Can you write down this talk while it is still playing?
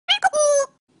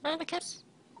Parakeet.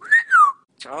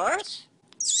 George?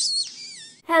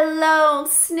 Hello,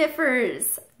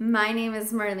 sniffers! My name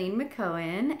is Marlene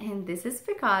McCohen, and this is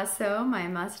Picasso, my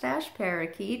mustache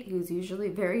parakeet, who's usually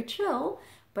very chill,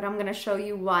 but I'm gonna show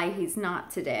you why he's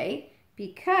not today,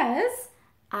 because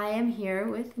I am here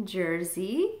with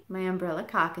Jersey, my umbrella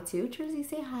cockatoo. Jersey,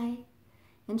 say hi.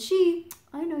 And she,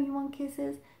 I know you want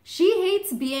kisses. She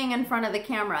hates being in front of the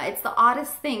camera. It's the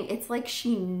oddest thing. It's like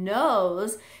she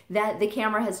knows that the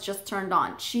camera has just turned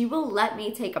on. She will let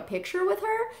me take a picture with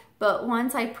her, but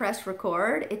once I press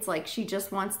record, it's like she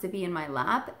just wants to be in my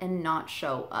lap and not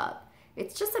show up.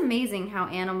 It's just amazing how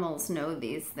animals know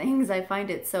these things. I find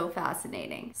it so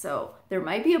fascinating. So there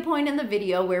might be a point in the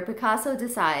video where Picasso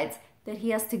decides that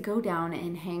he has to go down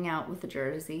and hang out with the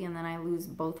Jersey, and then I lose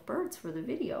both birds for the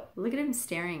video. Look at him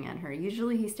staring at her.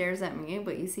 Usually he stares at me,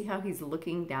 but you see how he's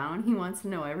looking down? He wants to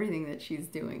know everything that she's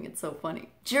doing. It's so funny.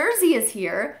 Jersey is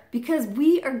here because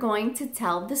we are going to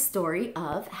tell the story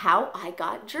of how I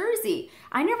got Jersey.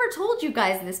 I never told you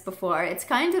guys this before. It's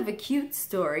kind of a cute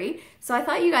story, so I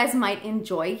thought you guys might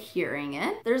enjoy hearing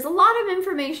it. There's a lot of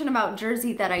information about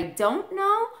Jersey that I don't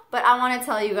know, but I want to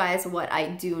tell you guys what I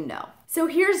do know. So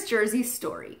here's Jersey's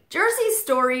story. Jersey's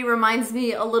story reminds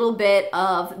me a little bit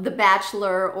of The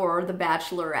Bachelor or The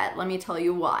Bachelorette. Let me tell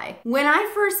you why. When I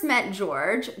first met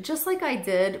George, just like I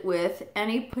did with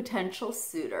any potential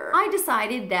suitor, I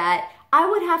decided that I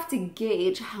would have to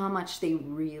gauge how much they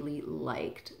really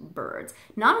liked birds.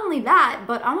 Not only that,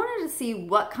 but I wanted to see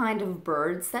what kind of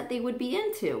birds that they would be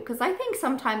into, because I think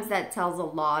sometimes that tells a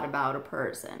lot about a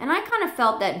person. And I kind of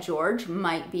felt that George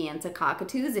might be into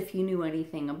cockatoos if he knew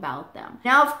anything about them.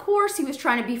 Now, of course, he was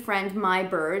trying to befriend my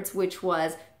birds, which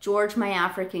was George, my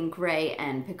African gray,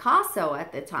 and Picasso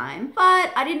at the time,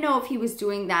 but I didn't know if he was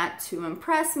doing that to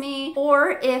impress me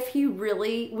or if he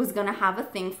really was gonna have a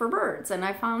thing for birds, and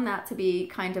I found that to be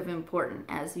kind of important,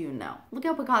 as you know. Look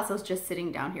how Picasso's just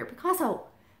sitting down here. Picasso,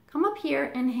 come up here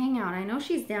and hang out. I know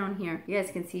she's down here. You guys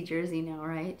can see Jersey now,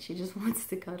 right? She just wants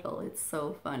to cuddle. It's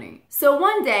so funny. So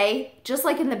one day, just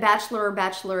like in The Bachelor or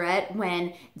Bachelorette,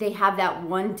 when they have that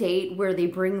one date where they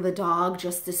bring the dog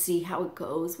just to see how it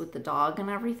goes with the dog and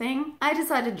everything, I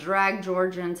decided to drag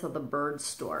George into the bird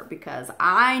store because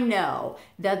I know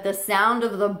that the sound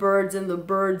of the birds in the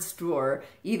bird store,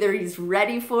 either he's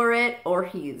ready for it or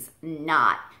he's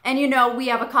not. And you know, we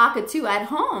have a cockatoo at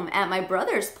home at my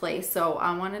brother's place, so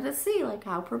I wanted to see like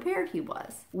how prepared he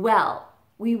was. Well,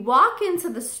 we walk into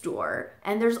the store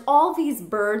and there's all these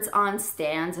birds on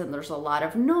stands and there's a lot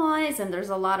of noise and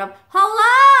there's a lot of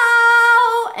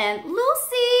hello and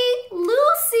Lucy,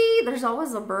 Lucy. There's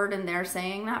always a bird in there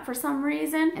saying that for some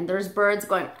reason. And there's birds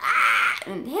going ah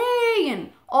and hey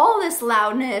and all this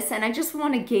loudness, and I just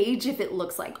want to gauge if it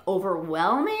looks like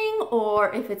overwhelming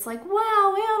or if it's like,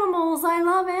 wow, animals, I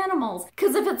love animals.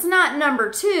 Because if it's not number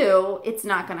two, it's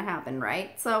not gonna happen,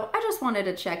 right? So I just wanted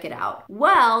to check it out.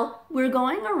 Well, we're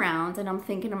going around and I'm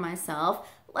thinking to myself,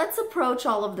 let's approach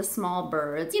all of the small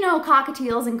birds, you know,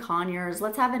 cockatiels and conures.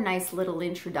 Let's have a nice little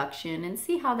introduction and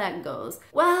see how that goes.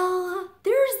 Well,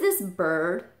 there's this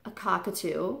bird, a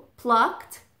cockatoo,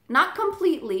 plucked, not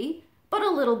completely, but a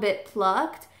little bit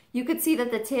plucked. You could see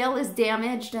that the tail is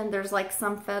damaged and there's like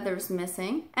some feathers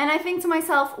missing. And I think to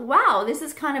myself, wow, this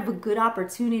is kind of a good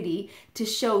opportunity to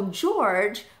show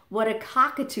George what a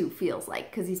cockatoo feels like,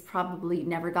 because he's probably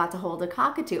never got to hold a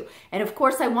cockatoo. And of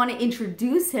course I want to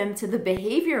introduce him to the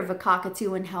behavior of a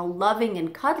cockatoo and how loving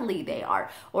and cuddly they are.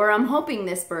 Or I'm hoping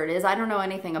this bird is. I don't know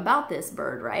anything about this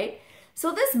bird, right?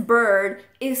 So this bird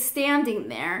is standing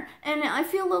there and I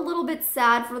feel a little bit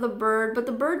sad for the bird, but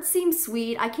the bird seems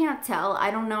sweet. I can't tell.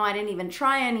 I don't know. I didn't even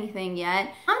try anything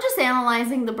yet. I'm just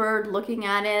analyzing the bird, looking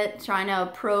at it, trying to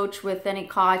approach with any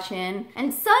caution.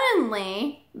 And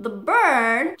suddenly the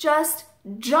bird just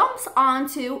jumps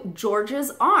onto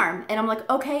George's arm. And I'm like,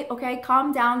 okay,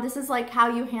 calm down. This is like how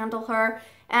you handle her.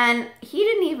 And he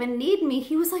didn't even need me.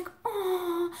 He was like,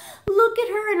 oh, look at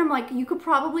her. And I'm like, you could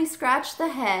probably scratch the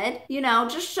head, you know,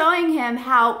 just showing him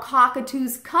how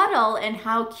cockatoos cuddle and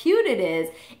how cute it is.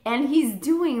 And he's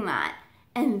doing that.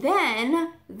 And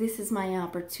then, this is my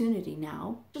opportunity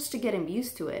now, just to get him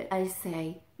used to it. I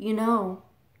say, you know,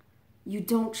 you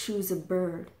don't choose a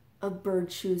bird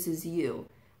chooses you.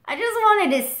 I just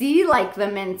wanted to see like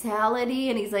the mentality,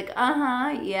 and he's like,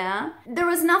 yeah. There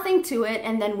was nothing to it,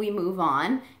 and then we move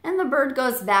on, and the bird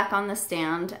goes back on the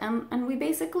stand, and we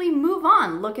basically move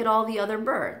on, look at all the other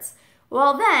birds.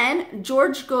 Well then,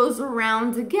 George goes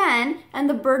around again, and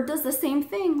the bird does the same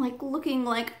thing, like looking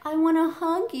like, I wanna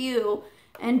hug you.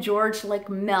 And George like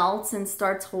melts and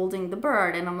starts holding the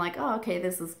bird. And I'm like, oh, okay,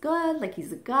 this is good. Like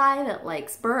he's a guy that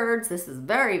likes birds. This is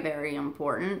very, very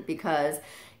important because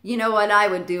you know what I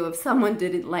would do if someone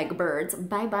didn't like birds?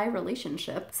 Bye-bye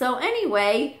relationship. So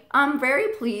anyway, I'm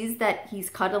very pleased that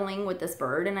he's cuddling with this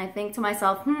bird, and I think to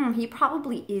myself, he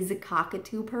probably is a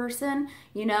cockatoo person,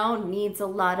 you know, needs a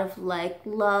lot of like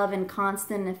love and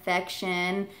constant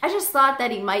affection. I just thought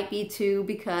that he might be too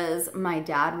because my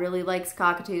dad really likes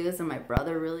cockatoos and my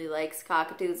brother really likes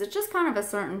cockatoos. It's just kind of a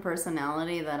certain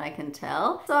personality that I can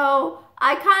tell. So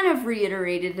I kind of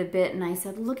reiterated a bit and I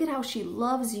said, look at how she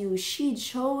loves you. She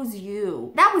chose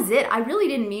you. That was it. I really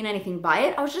didn't mean anything by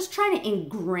it. I was just trying to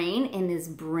ingrain in his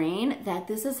brain that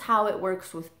this is how it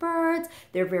works with birds.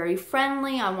 They're very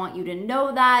friendly. I want you to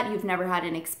know that. You've never had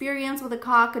an experience with a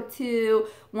cockatoo.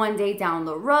 One day down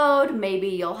the road, maybe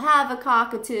you'll have a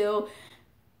cockatoo.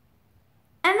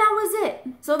 And that was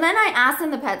it. So then I asked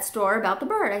in the pet store about the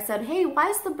bird. I said, hey,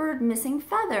 why is the bird missing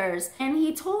feathers? And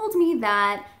he told me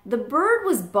that the bird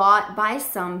was bought by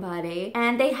somebody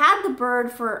and they had the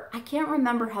bird for, I can't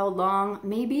remember how long,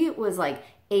 maybe it was like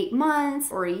 8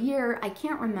 months or a year, I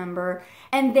can't remember,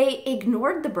 and they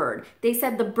ignored the bird. They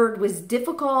said the bird was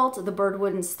difficult, the bird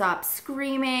wouldn't stop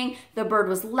screaming, the bird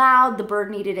was loud, the bird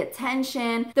needed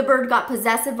attention, the bird got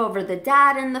possessive over the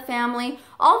dad in the family.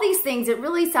 All these things, it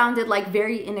really sounded like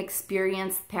very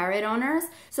inexperienced parrot owners.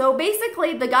 So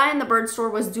basically, the guy in the bird store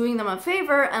was doing them a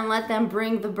favor and let them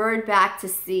bring the bird back to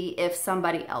see if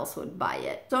somebody else would buy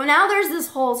it. So now there's this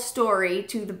whole story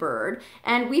to the bird,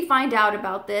 and we find out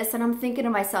about this, and I'm thinking to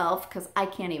myself, because I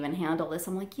can't even handle this,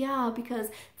 I'm like, yeah, because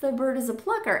the bird is a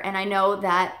plucker, and I know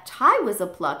that Ty was a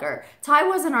plucker. Ty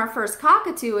wasn't our first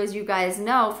cockatoo, as you guys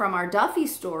know from our Duffy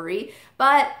story,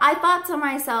 but I thought to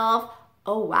myself,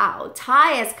 oh wow,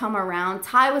 Ty has come around,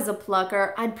 Ty was a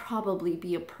plucker, I'd probably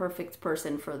be a perfect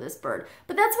person for this bird.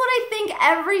 But that's what I think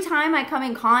every time I come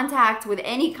in contact with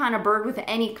any kind of bird with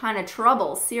any kind of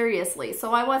trouble, seriously.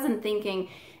 So I wasn't thinking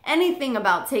anything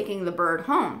about taking the bird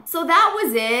home. So that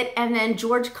was it, and then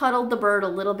George cuddled the bird a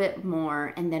little bit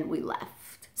more, and then we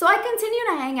left. So I continue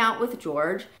to hang out with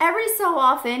George. Every so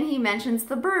often he mentions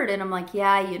the bird, and I'm like,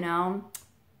 yeah, you know,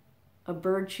 a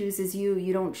bird chooses you,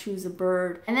 you don't choose a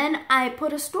bird. And then I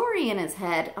put a story in his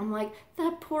head. I'm like,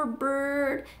 that poor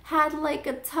bird had like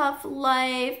a tough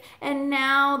life, and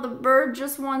now the bird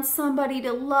just wants somebody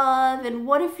to love, and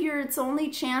what if you're its only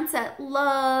chance at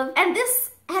love? And this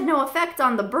had no effect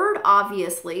on the bird,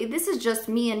 obviously. This is just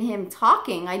me and him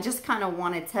talking. I just kind of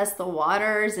want to test the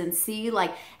waters and see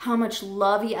like how much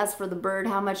love he has for the bird,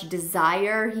 how much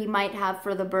desire he might have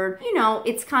for the bird. You know,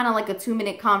 it's kind of like a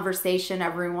 2-minute conversation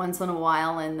every once in a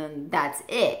while, and then that's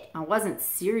it. I wasn't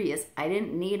serious. I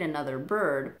didn't need another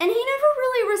bird. And he never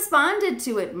really responded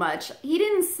to it much. He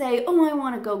didn't say, oh, I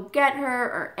want to go get her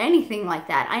or anything like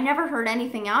that. I never heard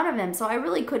anything out of him, so I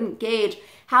really couldn't gauge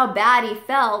how bad he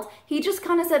felt. He just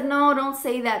kind of said, no, don't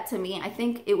say that to me. I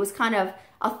think it was kind of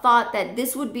a thought that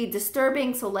this would be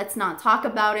disturbing, so let's not talk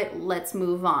about it, let's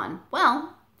move on.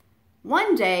 Well,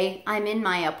 one day I'm in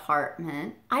my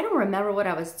apartment. I don't remember what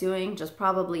I was doing, just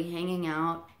probably hanging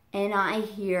out, and I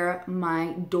hear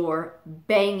my door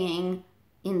banging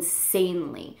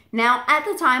insanely. Now, at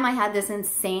the time, I had this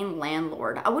insane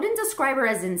landlord. I wouldn't describe her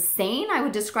as insane. I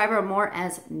would describe her more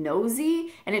as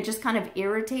nosy, and it just kind of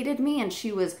irritated me, and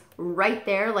she was right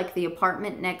there, like the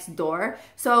apartment next door.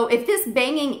 So if this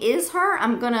banging is her,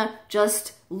 I'm gonna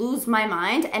just lose my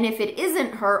mind. And if it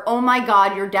isn't her, oh my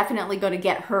God, you're definitely gonna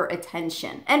get her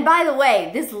attention. And by the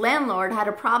way, this landlord had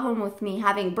a problem with me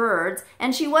having birds,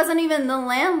 and she wasn't even the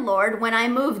landlord when I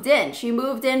moved in. She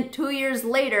moved in 2 years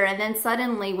later and then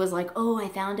suddenly was like, oh, I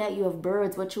found out you have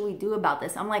birds. What should we do about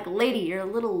this? I'm like, lady, you're a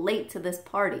little late to this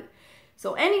party.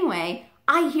 So anyway,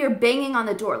 I hear banging on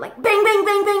the door, like bang, bang,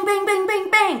 bang, bang, bang, bang,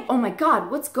 bang, bang. Oh my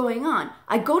God, what's going on?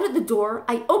 I go to the door,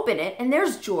 I open it, and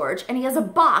there's George, and he has a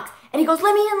box, and he goes,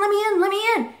 let me in, let me in, let me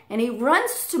in. And he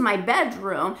runs to my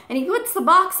bedroom, and he puts the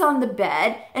box on the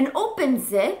bed, and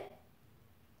opens it,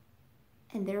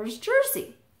 and there's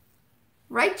Jersey.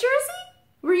 Right, Jersey?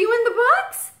 Were you in the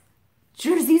box?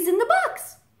 Jersey's in the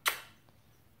box.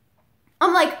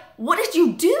 I'm like, what did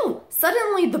you do?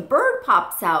 Suddenly the bird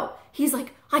pops out. He's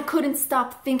like, I couldn't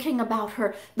stop thinking about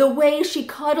her. The way she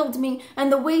cuddled me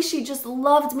and the way she just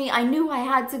loved me. I knew I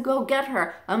had to go get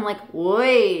her. I'm like,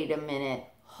 wait a minute.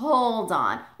 Hold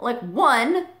on. Like,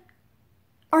 one,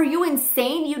 are you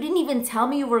insane? You didn't even tell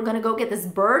me you were going to go get this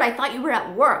bird. I thought you were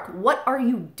at work. What are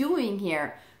you doing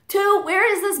here? Two, where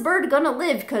is this bird going to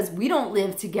live? Because we don't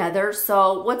live together.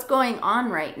 So what's going on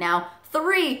right now?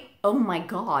 Three, oh my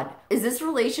God. Is this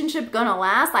relationship going to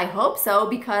last? I hope so,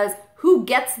 because who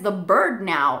gets the bird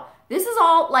now? This is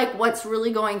all like what's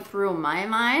really going through my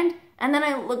mind. And then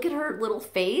I look at her little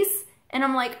face and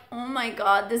I'm like, oh my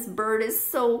God, this bird is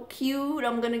so cute.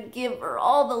 I'm gonna give her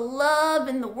all the love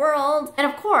in the world. And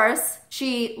of course,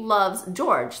 she loves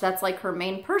George. That's like her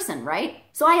main person, right?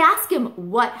 So I asked him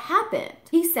what happened.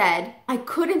 He said, I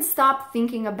couldn't stop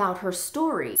thinking about her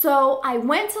story. So I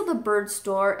went to the bird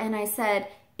store and I said,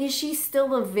 is she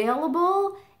still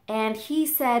available? And he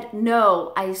said,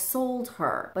 no, I sold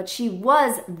her, but she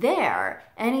was there.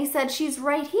 And he said, she's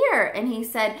right here. And he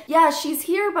said, yeah, she's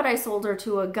here, but I sold her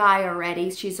to a guy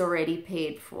already. She's already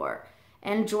paid for.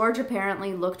 And George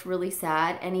apparently looked really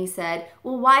sad. And he said,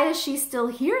 well, why is she still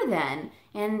here then?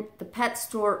 And the pet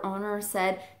store owner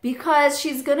said, because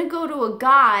she's gonna go to a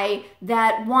guy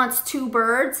that wants 2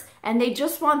 birds and they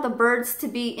just want the birds to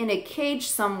be in a cage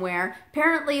somewhere.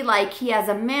 Apparently, like, he has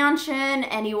a mansion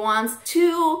and he wants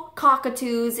 2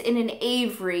 cockatoos in an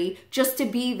aviary just to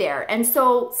be there. And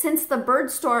so since the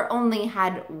bird store only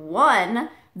had 1,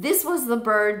 this was the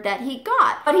bird that he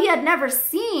got. But he had never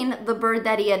seen the bird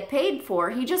that he had paid for.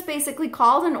 He just basically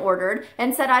called and ordered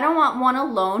and said, I don't want one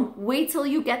alone. Wait till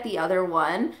you get the other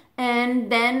one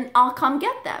and then I'll come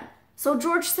get them. So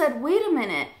George said, wait a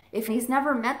minute. If he's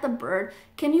never met the bird,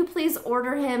 can you please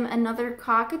order him another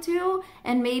cockatoo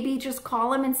and maybe just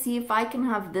call him and see if I can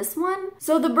have this one?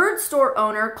 So the bird store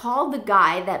owner called the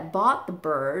guy that bought the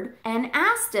bird and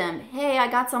asked him, hey, I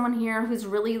got someone here who's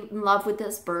really in love with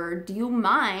this bird. Do you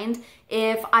mind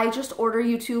if I just order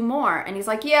you 2 more? And he's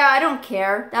like, yeah, I don't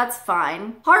care. That's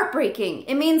fine. Heartbreaking.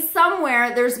 It means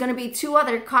somewhere there's going to be 2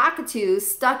 other cockatoos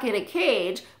stuck in a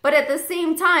cage, but at the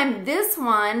same time, this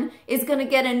one is going to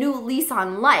get a new lease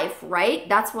on life, right?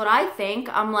 That's what I think.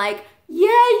 I'm like,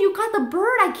 yeah, you got the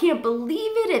bird. I can't believe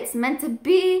it. It's meant to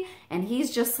be. And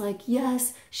he's just like,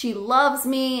 yes, she loves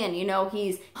me. And, you know,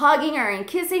 he's hugging her and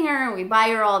kissing her. And we buy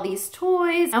her all these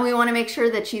toys. And we want to make sure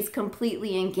that she's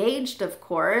completely engaged, of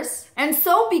course. And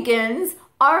so begins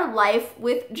our life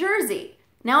with Jersey.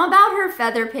 Now about her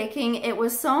feather picking, it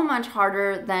was so much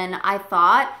harder than I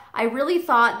thought. I really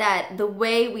thought that the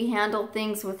way we handled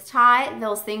things with Ty,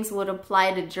 those things would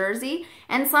apply to Jersey.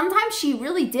 And sometimes she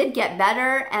really did get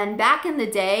better. And back in the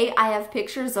day, I have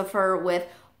pictures of her with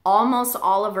almost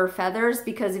all of her feathers,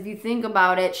 because if you think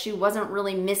about it, she wasn't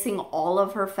really missing all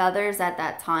of her feathers at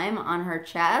that time on her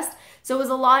chest. So it was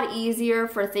a lot easier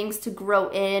for things to grow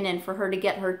in and for her to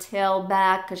get her tail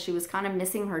back, because she was kind of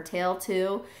missing her tail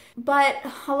too. But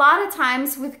a lot of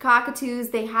times with cockatoos,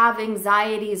 they have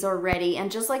anxieties already.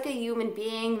 And just like a human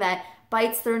being that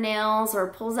bites their nails or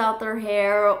pulls out their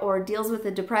hair or deals with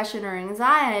a depression or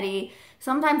anxiety,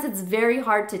 sometimes it's very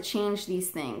hard to change these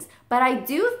things. But I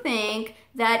do think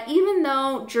that even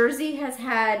though Jersey has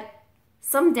had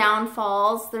some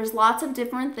downfalls, there's lots of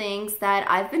different things that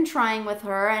I've been trying with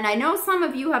her. And I know some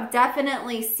of you have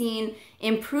definitely seen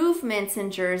improvements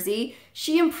in Jersey.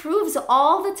 She improves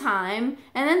all the time.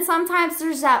 And then sometimes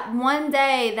there's that one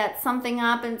day that something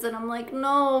happens and I'm like,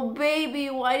 no, baby,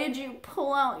 why did you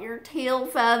pull out your tail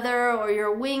feather or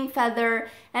your wing feather?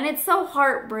 And it's so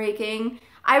heartbreaking.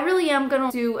 I really am going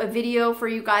to do a video for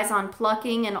you guys on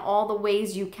plucking and all the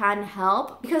ways you can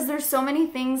help, because there's so many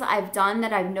things I've done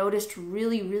that I've noticed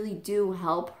really do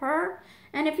help her.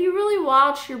 And if you really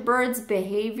watch your bird's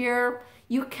behavior,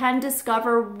 you can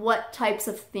discover what types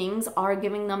of things are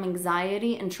giving them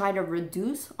anxiety and try to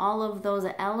reduce all of those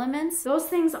elements. Those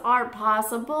things are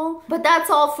possible, but that's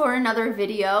all for another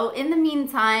video. In the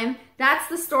meantime, that's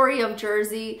the story of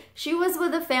Jersey. She was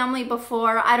with a family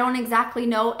before. I don't exactly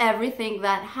know everything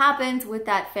that happened with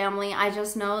that family. I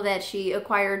just know that she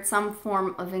acquired some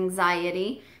form of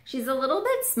anxiety. She's a little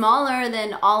bit smaller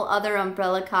than all other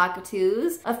umbrella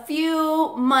cockatoos. A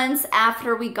few months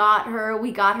after we got her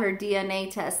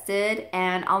DNA tested,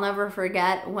 and I'll never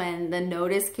forget when the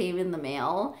notice came in the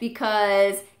mail,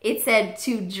 because it said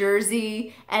to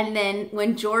Jersey, and then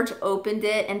when George opened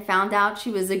it and found out she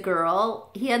was a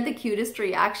girl, he had the cutest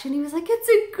reaction. He was like, it's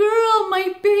a girl,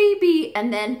 my baby.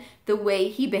 And then the way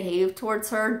he behaved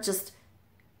towards her just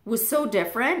was so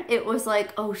different. It was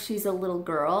like, oh, she's a little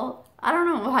girl. I don't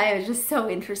know why, it was just so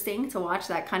interesting to watch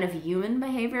that kind of human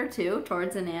behavior too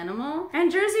towards an animal.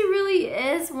 And Jersey really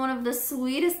is one of the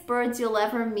sweetest birds you'll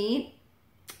ever meet,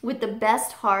 with the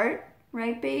best heart,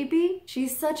 right, baby?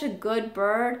 She's such a good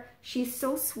bird. She's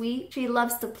so sweet. She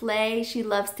loves to play. She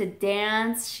loves to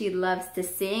dance. She loves to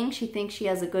sing. She thinks she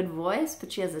has a good voice,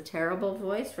 but she has a terrible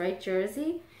voice, right,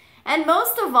 Jersey? And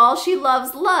most of all, she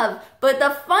loves love. But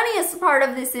the funniest part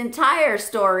of this entire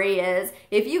story is,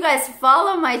 if you guys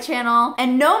follow my channel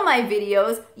and know my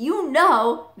videos, you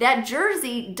know that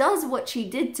Jersey does what she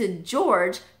did to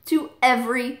George to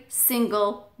every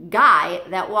single guy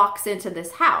that walks into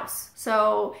this house.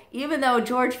 So even though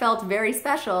George felt very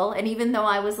special, and even though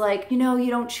I was like, you know,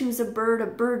 you don't choose a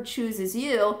bird chooses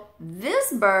you,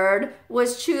 this bird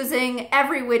was choosing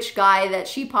every which guy that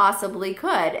she possibly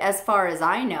could, as far as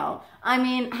I know. I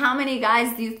mean, how many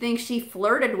guys do you think she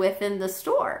flirted with in the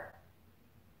store?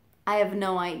 I have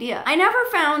no idea. I never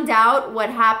found out what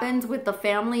happened with the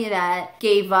family that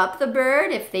gave up the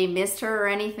bird, if they missed her or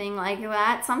anything like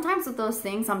that. Sometimes with those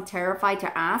things, I'm terrified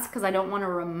to ask because I don't want to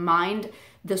remind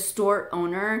the store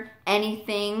owner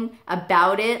anything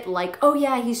about it, like, oh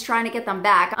yeah, he's trying to get them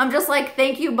back. I'm just like,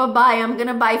 thank you, bye-bye. I'm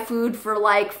gonna buy food for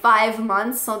like 5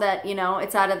 months so that, you know,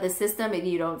 it's out of the system and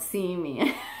you don't see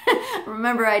me.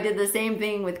 Remember, I did the same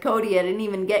thing with Cody. I didn't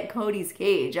even get Cody's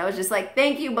cage. I was just like,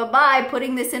 thank you, bye-bye,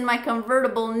 putting this in my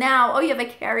convertible now. Oh, you have a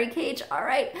carry cage? All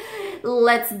right,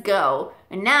 let's go.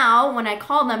 And now when I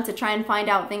call them to try and find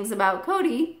out things about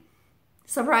Cody,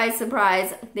 surprise,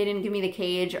 surprise, they didn't give me the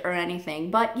cage or anything.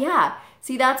 But yeah,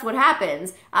 see, that's what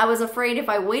happens. I was afraid if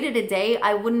I waited a day,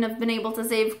 I wouldn't have been able to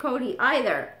save Cody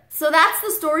either. So that's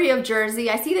the story of Jersey.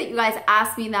 I see that you guys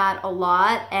ask me that a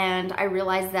lot, and I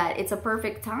realized that it's a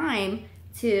perfect time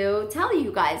to tell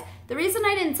you guys. The reason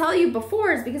I didn't tell you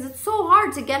before is because it's so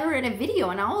hard to get her in a video,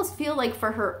 and I always feel like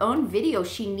for her own video,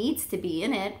 she needs to be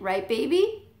in it, right,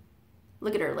 baby?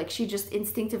 Look at her, like she just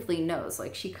instinctively knows.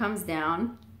 Like she comes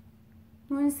down.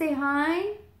 You wanna say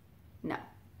hi? No,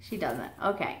 she doesn't.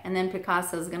 Okay, and then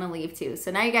Picasso's gonna leave too.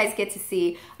 So now you guys get to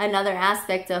see another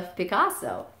aspect of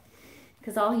Picasso,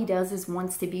 because all he does is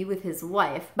wants to be with his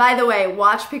wife. By the way,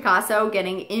 watch Picasso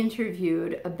getting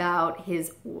interviewed about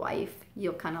his wife.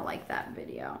 You'll kind of like that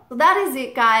video. So that is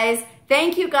it, guys.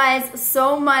 Thank you guys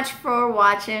so much for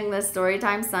watching the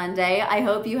Storytime Sunday. I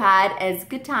hope you had as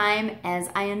good time as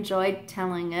I enjoyed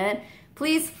telling it.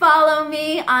 Please follow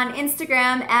me on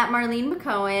Instagram at Marlene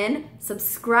McCohen.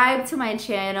 Subscribe to my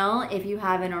channel if you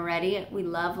haven't already. We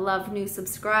love new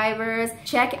subscribers.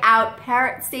 Check out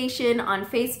Parrot Station on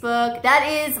Facebook. That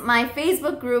is my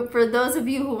Facebook group for those of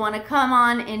you who want to come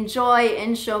on, enjoy,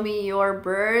 and show me your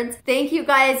birds. Thank you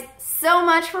guys so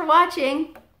much for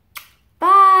watching.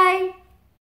 Bye.